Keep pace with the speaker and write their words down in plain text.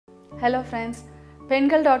Hello friends,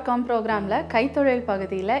 Pengal Dot Com programல கைத்தொழில்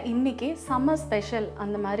பகுதியில இன்னைக்கு summer special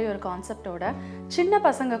அந்த மாதிரி ஒரு கான்செப்டோட சின்ன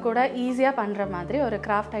பசங்க கூட ஈஸியா பண்ற மாதிரி ஒரு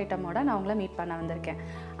கிராஃப்ட் ஐட்டமோட நான் உங்களை மீட் பண்ண வந்திருக்கேன்.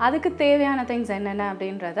 அதுக்கு தேவையான things என்னென்ன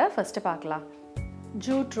அப்படின்றத first பார்க்கலாம்.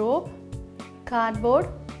 Jute rope, cardboard,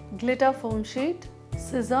 glitter foam sheet,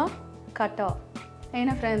 scissor, cutter.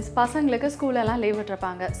 ஏன்னா friends, பசங்களுக்கு ஸ்கூல் எல்லாம் லீவ்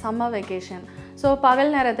விட்டுருப்பாங்க, சம்மர் வெக்கேஷன். ஸோ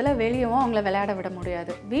பகல் நேரத்தில் வெளியவும் அவங்கள விளையாட விட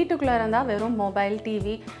முடியாது. வீட்டுக்குள்ளே இருந்தால் வெறும் மொபைல்,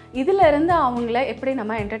 டிவி இதிலேருந்து அவங்கள எப்படி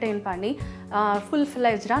நம்ம என்டர்டெயின் பண்ணி ஃபுல்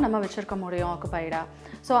ஃப்ளெஜ்டாக நம்ம வச்சுருக்க முடியும் ஆக்குபைடாக.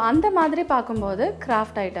 ஸோ அந்த மாதிரி பார்க்கும்போது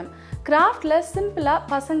கிராஃப்ட் ஐட்டம், கிராஃப்டில் சிம்பிளாக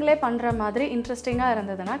பசங்களே பண்ணுற மாதிரி இன்ட்ரெஸ்டிங்காக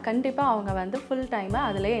இருந்ததுன்னா கண்டிப்பாக அவங்க வந்து ஃபுல் டைமை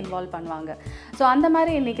அதிலே இன்வால்வ் பண்ணுவாங்க. ஸோ அந்த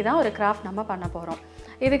மாதிரி இன்றைக்கி தான் ஒரு கிராஃப்ட் நம்ம பண்ண போகிறோம்.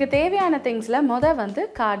 இதுக்கு தேவையான திங்ஸில் வந்து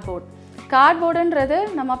கார்ட்போர்ட். கார்ட்போர்டுன்றது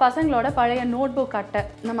நம்ம பசங்களோட பழைய நோட் புக் அட்டை,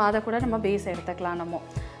 நம்ம அதை கூட நம்ம பேஸ் எடுத்துக்கலாம் நம்ம.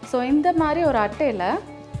 ஸோ இந்த மாதிரி ஒரு அட்டையில்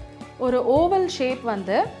ஒரு ஓவல் ஷேப்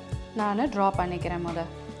வந்து நான் ட்ரா பண்ணிக்கிறேன்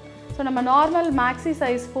ஸோ நம்ம நார்மல் மேக்ஸி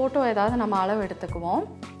சைஸ் ஃபோட்டோ ஏதாவது நம்ம அளவு எடுத்துக்குவோம்.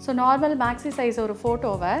 ஸோ நார்மல் மேக்ஸி சைஸ் ஒரு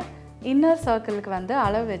ஃபோட்டோவை இன்னர் சர்க்கிளுக்கு வந்து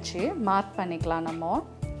அளவு வச்சு மார்க் பண்ணிக்கலாம் நம்ம.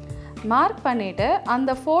 மார்க் பண்ணிவிட்டு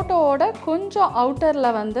அந்த ஃபோட்டோவோட கொஞ்சம்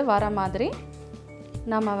அவுட்டரில் வந்து வர மாதிரி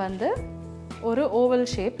நம்ம வந்து ஒரு ஓவல்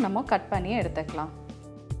ஷேப் நம்ம கட் பண்ணி எடுத்துக்கலாம்.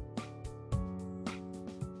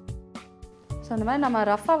 ஸோ அந்த மாதிரி நம்ம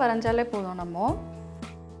ரஃபாக வரைஞ்சாலே போதும் நம்ம.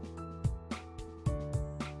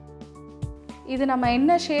 இது நம்ம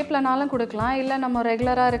என்ன ஷேப்லனாலும் கொடுக்கலாம், இல்லை நம்ம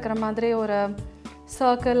ரெகுலராக இருக்கிற மாதிரி ஒரு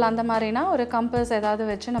சர்க்கிள் அந்த மாதிரினா ஒரு கம்பஸ் ஏதாவது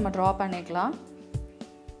வச்சு நம்ம ட்ரா பண்ணிக்கலாம்.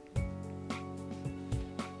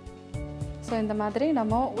 ஸோ இந்த மாதிரி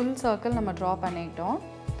நம்ம உள் சர்க்கிள் நம்ம ட்ரா பண்ணிட்டோம்.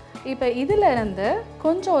 இப்போ இதிலிருந்து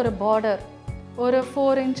கொஞ்சம் ஒரு பார்டர் ஒரு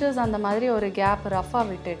 4 inches அந்த மாதிரி ஒரு கேப் ரஃபாக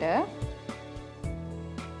விட்டுட்டு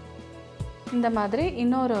இந்த மாதிரி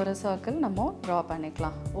இன்னொரு ஒரு சர்க்கிள் நம்ம ட்ரா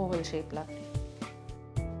பண்ணிக்கலாம் ஓவல் ஷேப்பில்.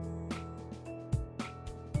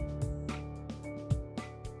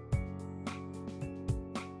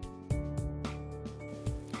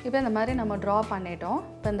 இப்போ இந்த மாதிரி நம்ம ட்ரா பண்ணிட்டோம்.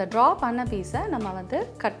 இப்போ இந்த ட்ரா பண்ண பீஸை நம்ம வந்து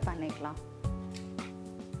கட் பண்ணிக்கலாம்.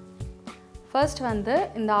 ஃபர்ஸ்ட் வந்து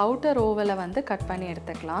இந்த அவுட்டர் ஓவலை வந்து கட் பண்ணி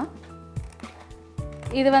எடுத்துக்கலாம்.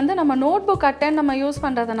 இது வந்து நம்ம நோட் புக் அட்டைன்னு நம்ம யூஸ்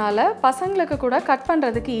பண்ணுறதுனால பசங்களுக்கு கூட கட்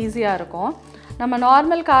பண்ணுறதுக்கு ஈஸியாக இருக்கும். நம்ம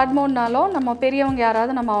நார்மல் கார்ட்போர்ட்னாலும் நம்ம பெரியவங்க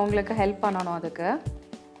யாராவது நம்ம அவங்களுக்கு ஹெல்ப் பண்ணணும். அதுக்கு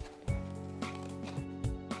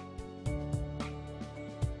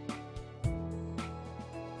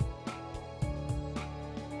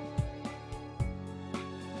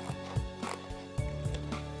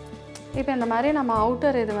இப்போ இந்த மாதிரி நம்ம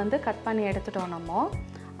அவுட்டர் இது வந்து கட் பண்ணி எடுத்துட்டோம் நம்ம.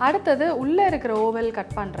 அடுத்தது உள்ளே இருக்கிற ஓவல்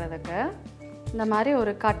கட் பண்ணுறதுக்கு இந்த மாதிரி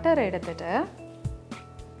ஒரு கட்டர் எடுத்துட்டு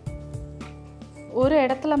ஒரு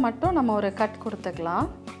இடத்துல மட்டும் நம்ம ஒரு கட் கொடுத்துக்கலாம்.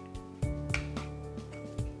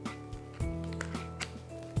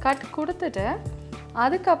 கட் கொடுத்துட்டு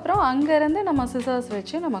அதுக்கப்புறம் அங்கேருந்து நம்ம சிசர்ஸ்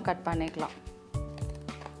வச்சு நம்ம கட் பண்ணிக்கலாம்.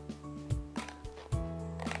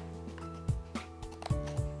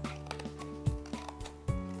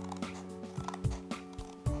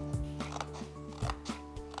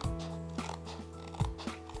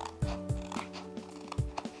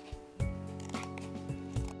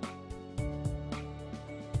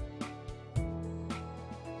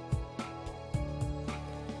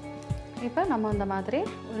 இப்போ நம்ம இந்த மாதிரி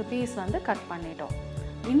ஒரு பீஸ் வந்து கட் பண்ணிட்டோம்.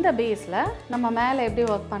 இந்த பேஸில் நம்ம மேலே எப்படி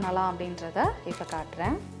ஒர்க் பண்ணலாம் அப்படின்றத இப்போ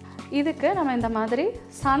காட்டுறேன். இதுக்கு நம்ம இந்த மாதிரி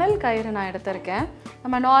சணல் கயிறு நான் எடுத்திருக்கேன்.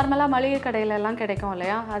 நம்ம நார்மலாக மளிகை கடையிலெல்லாம் கிடைக்கும்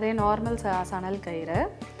இல்லையா, அதே நார்மல் சணல் கயிறு.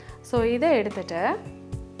 ஸோ இதை எடுத்துட்டு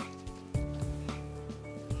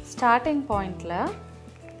ஸ்டார்டிங் பாயிண்டில்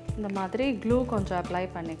இந்த மாதிரி க்ளூ கொஞ்சம் அப்ளை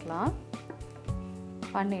பண்ணிக்கலாம்.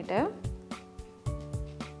 பண்ணிவிட்டு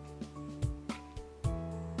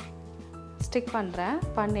ஸ்டிக் பண்ணுறேன்.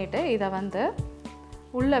 பண்ணிவிட்டு இதை வந்து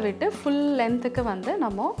உள்ளே விட்டு ஃபுல் லென்த்துக்கு வந்து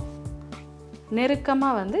நம்ம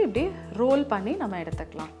நெருக்கமாக வந்து இப்படி ரோல் பண்ணி நம்ம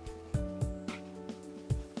எடுத்துக்கலாம்.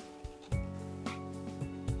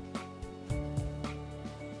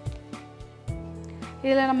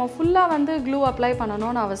 இதில் நம்ம ஃபுல்லாக வந்து க்ளூ அப்ளை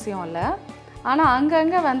பண்ணணும்னு அவசியம் இல்லை. ஆனால்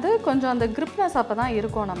அங்கங்கே வந்து கொஞ்சம் அந்த கிரிப்னஸ் அப்போ தான்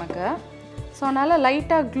இருக்கும் நமக்கு. ஸோ அதனால்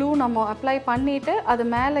லைட்டாக க்ளூ நம்ம அப்ளை பண்ணிவிட்டு அது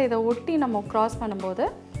மேலே இதை ஒட்டி நம்ம க்ராஸ் பண்ணும்போது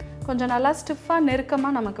கொஞ்சம் நல்லா ஸ்டிஃபாக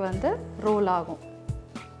நெருக்கமாக நமக்கு வந்து ரோல் ஆகும்.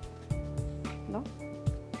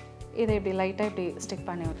 இதை இப்படி லைட்டாக இப்படி ஸ்டிக்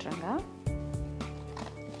பண்ணி விட்டுருங்க.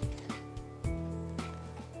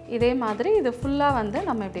 இதே மாதிரி இது ஃபுல்லாக வந்து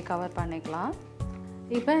நம்ம இப்படி கவர் பண்ணிக்கலாம்.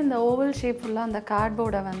 இப்போ இந்த ஓவல் ஷேப் ஃபுல்லாக அந்த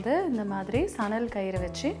கார்ட்போர்டை வந்து இந்த மாதிரி சணல் கயிறு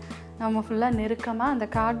வச்சு நம்ம ஃபுல்லாக நெருக்கமாக அந்த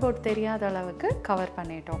கார்ட்போர்ட் தெரியாத அளவுக்கு கவர்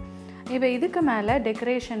பண்ணிட்டோம். இப்போ இதுக்கு மேலே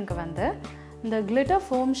டெக்கரேஷனுக்கு வந்து இந்த கிளிட்டர்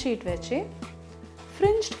ஃபோம் ஷீட் வச்சு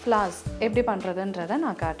ஃப்ரிஞ்ச்ட் ஃப்ளார்ஸ் எப்படி பண்ணுறதுன்றதை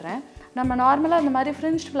நான் காட்டுறேன். நம்ம நார்மலாக இந்த மாதிரி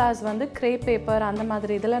ஃப்ரிஞ்ச்ட் ஃப்ளார்ஸ் வந்து க்ரேப் பேப்பர் அந்த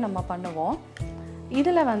மாதிரி இதில் நம்ம பண்ணுவோம்.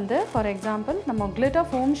 இதில் வந்து ஃபார் எக்ஸாம்பிள் நம்ம கிளிட்டர்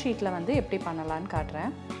ஃபோம் ஷீட்டில் வந்து எப்படி பண்ணலான்னு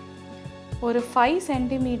காட்டுறேன். ஒரு 5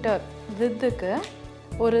 சென்டிமீட்டர் வித்துக்கு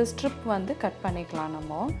ஒரு ஸ்ட்ரிப் வந்து கட்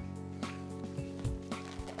பண்ணிக்கலாம்.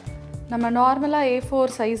 நம்ம நார்மலாக A4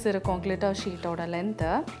 சைஸ் இருக்கும் கிளிட்டர் ஷீட்டோட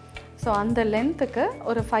லென்த்து. ஸோ அந்த லென்த்துக்கு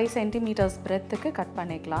ஒரு 5 சென்டிமீட்டர்ஸ் பிரெத்துக்கு கட்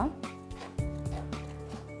பண்ணிக்கலாம்.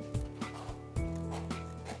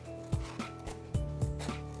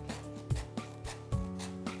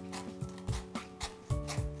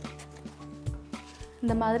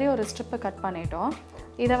 இந்த மாதிரி ஒரு ஸ்ட்ரிப்பை கட் பண்ணிட்டோம்.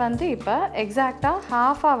 இதை வந்து இப்போ எக்ஸாக்டாக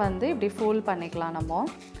ஹாஃபாக வந்து இப்படி ஃபோல்ட் பண்ணிக்கலாம்.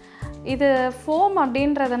 இது ஃபோம்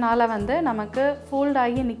அப்படின்றதுனால வந்து நமக்கு ஃபோல்ட்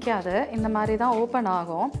ஆகி நிற்காது, இந்த மாதிரி தான் ஓப்பன்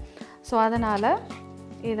ஆகும். ஸோ அதனால்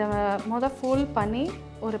இதை ஃபோல்ட் பண்ணி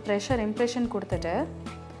ஒரு ப்ரெஷர் இம்ப்ரெஷன் கொடுத்துட்டு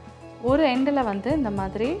ஒரு எண்டில் வந்து இந்த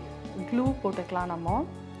மாதிரி க்ளூ போட்டுக்கலாம்.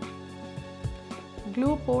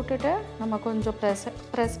 க்ளூ போட்டுட்டு நம்ம கொஞ்சம்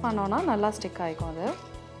ப்ரெஸ் பண்ணோன்னா நல்லா ஸ்டிக் ஆகிக்கும். அது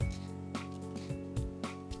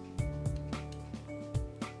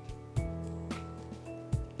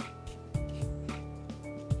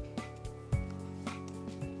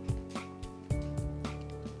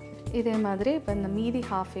இதே மாதிரி இப்போ இந்த மீதி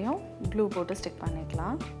ஹாஃபையும் க்ளூ போட்டு ஸ்டிக்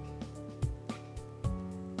பண்ணிக்கலாம்.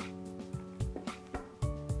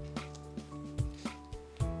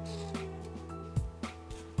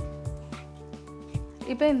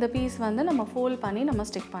 இப்போ இந்த பீஸ் வந்து நம்ம ஃபோல்ட் பண்ணி நம்ம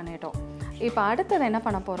ஸ்டிக் பண்ணிட்டோம். இப்போ அடுத்தது என்ன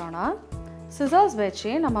பண்ண போகிறோன்னா, சிசர்ஸ்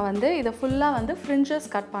வச்சு நம்ம வந்து இதை ஃபுல்லாக வந்து ஃப்ரிஞ்சஸ்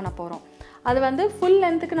கட் பண்ண போகிறோம். அது வந்து ஃபுல்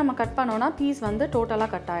லென்த்துக்கு நம்ம கட் பண்ணோன்னா பீஸ் வந்து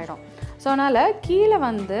டோட்டலாக கட் ஆகிடும். ஸோ அதனால் கீழே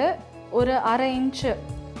வந்து ஒரு 1/2 இன்ச்சு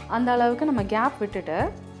அந்த அளவுக்கு நம்ம கேப் விட்டுட்டு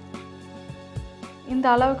இந்த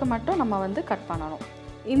அளவுக்கு மட்டும் நம்ம வந்து கட் பண்ணணும்.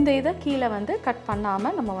 இந்த இதை கீழே வந்து கட்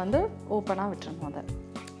பண்ணாமல் நம்ம வந்து ஓப்பனாக விட்டுறணும் அதை.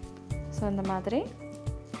 ஸோ இந்த மாதிரி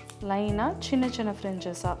லைனாக சின்ன சின்ன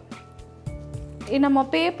ஃப்ரிஞ்சஸாக நம்ம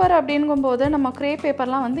பேப்பர் அப்படிங்கும்போது நம்ம க்ரேப்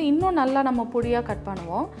பேப்பர்லாம் வந்து இன்னும் நல்லா நம்ம பொடியாக கட்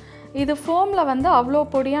பண்ணுவோம். இது ஃபோமில் வந்து அவ்வளோ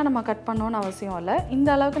பொடியாக நம்ம கட் பண்ணணும்னு அவசியம் இல்லை. இந்த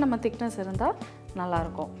அளவுக்கு நம்ம திக்னஸ் இருந்தால்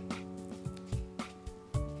நல்லாயிருக்கும்.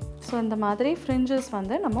 ஸோ இந்த மாதிரி ஃப்ரிஞ்சஸ்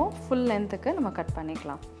வந்து நம்ம ஃபுல் லென்த்துக்கு நம்ம கட்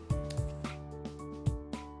பண்ணிக்கலாம்.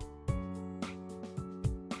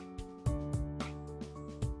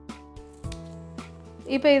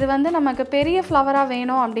 இப்போ இது வந்து நமக்கு பெரிய ஃப்ளவராக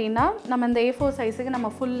வேணும் அப்படின்னா நம்ம இந்த A4 சைஸுக்கு நம்ம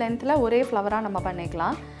ஃபுல் லென்த்தில் ஒரே ஃப்ளவராக நம்ம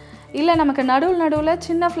பண்ணிக்கலாம். இல்லை நமக்கு நடுவில்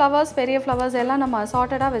சின்ன ஃப்ளவர்ஸ் பெரிய ஃப்ளவர்ஸ் எல்லாம் நம்ம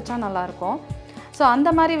சார்ட்டடாக வச்சா நல்லாயிருக்கும். ஸோ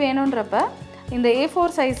அந்த மாதிரி வேணுன்றப்ப இந்த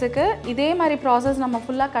A4 சைஸுக்கு இதே மாதிரி ப்ராசஸ் நம்ம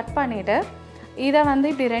ஃபுல்லாக கட் பண்ணிவிட்டு இதை வந்து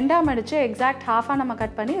இப்படி 2ஆக மடித்து எக்ஸாக்ட் ஹாஃபாக நம்ம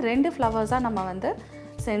கட் பண்ணி 2 ஃப்ளவர்ஸாக நம்ம வந்து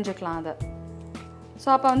செஞ்சுக்கலாம் அதை. ஸோ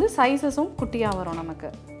அப்போ வந்து சைஸஸும் குட்டியாக வரும் நமக்கு.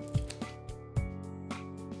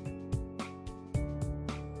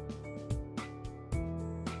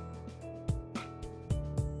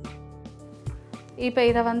 இப்போ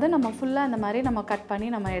இதை வந்து நம்ம ஃபுல்லாக இந்த மாதிரி நம்ம கட் பண்ணி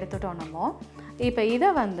நம்ம எடுத்துட்டோம். இப்போ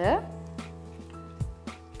இதை வந்து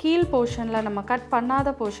கீழ் போர்ஷனில் நம்ம கட்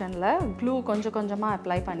பண்ணாத போர்ஷனில் க்ளூ கொஞ்சம் கொஞ்சமாக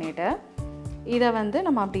அப்ளை பண்ணிவிட்டு இதை வந்து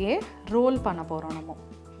நம்ம அப்படியே ரோல் பண்ண போகிறோம்.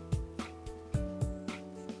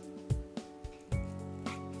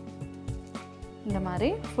 இந்த மாதிரி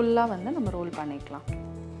ஃபுல்லாக வந்து நம்ம ரோல் பண்ணிக்கலாம்.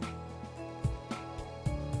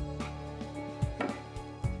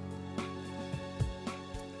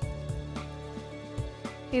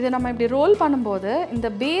 இது நம்ம இப்படி ரோல் பண்ணும்போது இந்த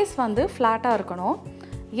பேஸ் வந்து ஃப்ளாட்டாக இருக்கணும்,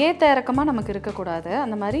 ஏற்ற இறக்கமாக நமக்கு இருக்கக்கூடாது.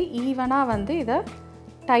 அந்த மாதிரி ஈவனாக வந்து இதை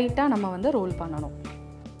டைட்டாக நம்ம வந்து ரோல் பண்ணணும்.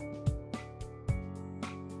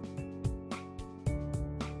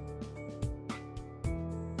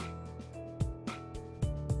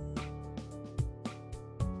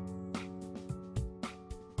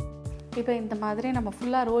 இப்போ இந்த மாதிரி நம்ம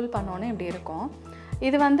ஃபுல்லாக ரோல் பண்ணோன்னே இப்படி இருக்கும்.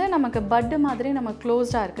 இது வந்து நமக்கு பட்டு மாதிரி நம்ம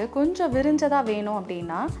க்ளோஸ்டாக இருக்குது. கொஞ்சம் விரிஞ்சதாக வேணும்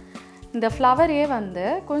அப்படின்னா இந்த ஃப்ளவரையே வந்து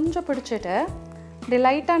கொஞ்சம் பிடிச்சிட்டு இப்படி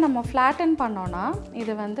லைட்டாக நம்ம ஃப்ளாட்டன் பண்ணோன்னா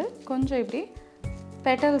இது வந்து கொஞ்சம் இப்படி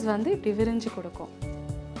பெட்டல்ஸ் வந்து இப்படி விரிஞ்சு கொடுக்கும்.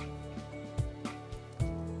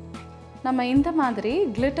 நம்ம இந்த மாதிரி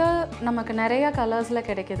கிளிட்டர் நமக்கு நிறையா கலர்ஸில்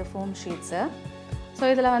கிடைக்கிது ஃபோம் ஷீட்ஸு. ஸோ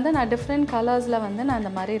இதில் வந்து நான் டிஃப்ரெண்ட் கலர்ஸில் வந்து நான்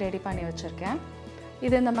இந்த மாதிரி ரெடி பண்ணி வச்சுருக்கேன்.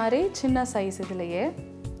 இது இந்த மாதிரி சின்ன சைஸ் இதுலேயே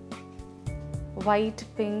ஒயிட்,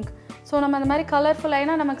 பிங்க். ஸோ நம்ம இந்த மாதிரி கலர்ஃபுல்லாக,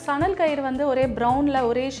 ஏன்னா நமக்கு சணல் கயிறு வந்து ஒரே ப்ரௌனில்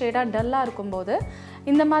ஒரே ஷேடாக டல்லாக இருக்கும்போது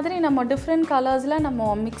இந்த மாதிரி நம்ம டிஃப்ரெண்ட் கலர்ஸில் நம்ம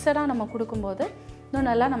மிக்சடாக நம்ம கொடுக்கும்போது இன்னும்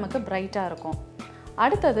நல்லா நமக்கு பிரைட்டாக இருக்கும்.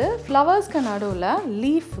 அடுத்தது ஃப்ளவர்ஸ்க்கு நடுவில்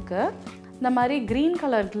லீஃபுக்கு இந்த மாதிரி க்ரீன்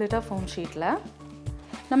கலர் கிளிட்டர் ஃபோம் ஷீட்டில்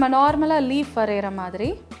நம்ம நார்மலாக லீஃப் வரைகிற மாதிரி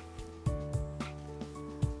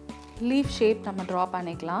லீஃப் ஷேப் நம்ம ட்ரா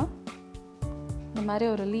பண்ணிக்கலாம். இந்த மாதிரி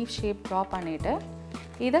ஒரு லீஃப் ஷேப் ட்ரா பண்ணிவிட்டு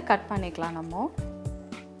இதை கட் பண்ணிக்கலாம் நம்ம.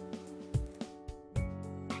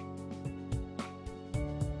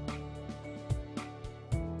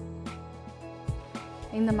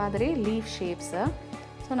 இந்த மாதிரி லீஃப் ஷேப்ஸு.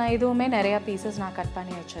 ஸோ நான் இதுவுமே நிறையா பீசஸ் நான் கட்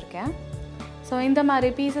பண்ணி வச்சுருக்கேன். ஸோ இந்த மாதிரி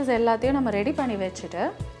பீசஸ் எல்லாத்தையும் நம்ம ரெடி பண்ணி வச்சுட்டு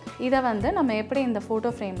இதை வந்து நம்ம எப்படி இந்த ஃபோட்டோ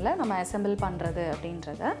ஃப்ரேமில் நம்ம அசெம்பிள் பண்ணுறது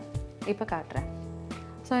அப்படின்றத இப்போ காட்டுறேன்.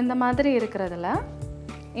 ஸோ இந்த மாதிரி இருக்கிறதுல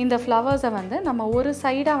இந்த ஃப்ளவர்ஸை வந்து நம்ம ஒரு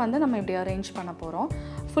சைடாக வந்து நம்ம இப்படி அரேஞ்ச் பண்ண போகிறோம்.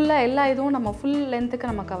 ஃபுல்லாக எல்லா இதுவும் நம்ம ஃபுல்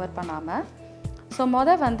லென்த்துக்கு நம்ம கவர் பண்ணாமல். ஸோ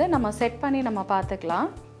வந்து நம்ம செட் பண்ணி நம்ம பார்த்துக்கலாம்.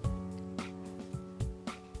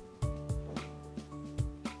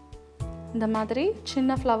 இந்த மாதிரி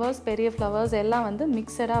சின்ன ஃப்ளவர்ஸ் பெரிய ஃப்ளவர்ஸ் எல்லாம் வந்து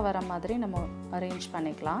மிக்சடாக வர மாதிரி நம்ம அரேஞ்ச்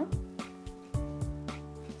பண்ணிக்கலாம்.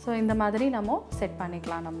 ஸோ இந்த மாதிரி நம்ம செட்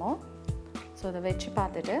பண்ணிக்கலாம் நம்ம. ஸோ இதை வச்சு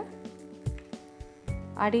பார்த்துட்டு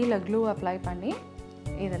அடியில் க்ளூ அப்ளை பண்ணி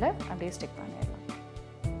இதில் அப்படியே ஸ்டிக் பண்ணிடலாம்.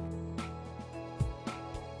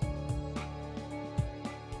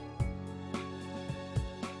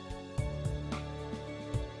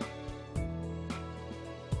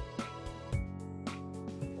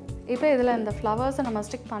 இப்போ இதில் இந்த ஃப்ளவர்ஸை நம்ம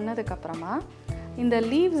ஸ்டிக் பண்ணதுக்கப்புறமா இந்த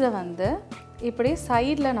லீவ்ஸை வந்து இப்படி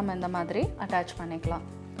சைடில் நம்ம இந்த மாதிரி அட்டாச் பண்ணிக்கலாம்.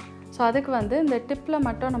 ஸோ அதுக்கு வந்து இந்த டிப்பில்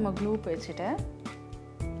மட்டும் நம்ம க்ளூ வச்சுட்டு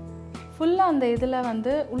ஃபுல்லாக அந்த இதில்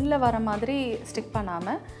வந்து உள்ளே வர மாதிரி ஸ்டிக்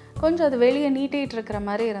பண்ணாமல் கொஞ்சம் அது வெளியே நீட்டிகிட்டு இருக்கிற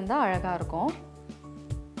மாதிரி இருந்தால் அழகாக இருக்கும்.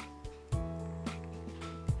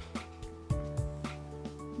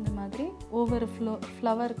 இந்த மாதிரி ஒவ்வொரு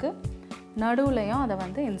ஃப்ளவருக்கு நடுவுலையும் அதை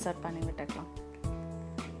வந்து இன்சர்ட் பண்ணி விட்டுக்கலாம்.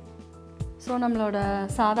 ஸோ நம்மளோட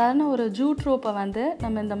சாதாரண ஒரு ஜூட் ரோப்பை வந்து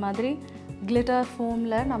நம்ம இந்த மாதிரி கிளிட்டர்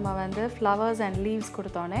ஃபோமில் நம்ம வந்து ஃப்ளவர்ஸ் அண்ட் லீவ்ஸ்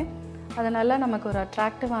கொடுத்தோன்னே அதனால நமக்கு ஒரு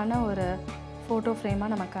அட்ராக்டிவான ஒரு ஃபோட்டோ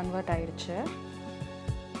ஃப்ரேமாக நமக்கு கன்வெர்ட் ஆகிடுச்சு.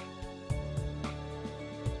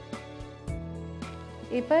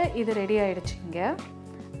 இப்போ இது ரெடி ஆகிடுச்சிங்க.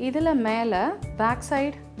 இதில் மேலே பேக்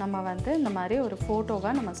சைடு நம்ம வந்து இந்த மாதிரி ஒரு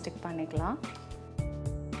ஃபோட்டோவை நம்ம ஸ்டிக் பண்ணிக்கலாம்.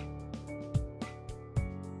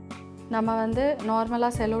 நம்ம வந்து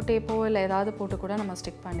நார்மலாக செலோ டேப்போ இல்லை ஏதாவது போட்டு கூட நம்ம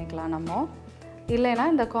ஸ்டிக் பண்ணிக்கலாம். நம்ம இல்லைன்னா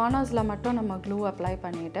இந்த கார்னர்ஸில் மட்டும் நம்ம க்ளூ அப்ளை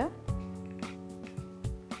பண்ணிவிட்டு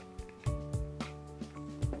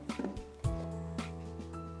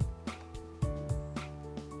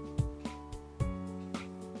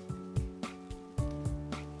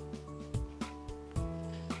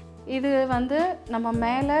இது வந்து நம்ம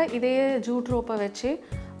மேலே இதே ஜூட் ரோப்பை வச்சு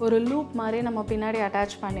ஒரு லூப் மாதிரி நம்ம பின்னாடி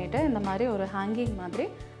அட்டாச் பண்ணிவிட்டு இந்த மாதிரி ஒரு ஹேங்கிங் மாதிரி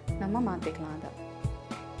நம்ம மாற்றிக்கலாம். அதை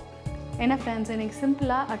என்ன ஃப்ரெண்ட்ஸ், இன்றைக்கி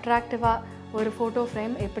சிம்பிளாக அட்ராக்டிவாக ஒரு ஃபோட்டோ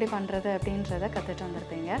ஃப்ரேம் எப்படி பண்ணுறது அப்படின்றத கற்றுட்டு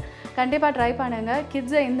வந்திருப்பீங்க. கண்டிப்பாக ட்ரை பண்ணுங்கள்.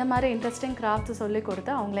 கிட்ஸை இந்த மாதிரி இன்ட்ரெஸ்டிங் கிராஃப்ட்ஸ் சொல்லி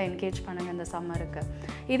கொடுத்து அவங்கள என்கேஜ் பண்ணுங்கள் இந்த சம்மருக்கு.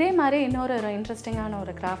 இதே மாதிரி இன்னொரு இன்ட்ரெஸ்டிங்கான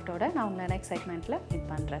ஒரு கிராஃப்டோட நான் உங்களை நெக்ஸ்ட் செக்மெண்ட்டில் மீட்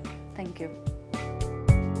பண்ணுறேன். தேங்க்யூ.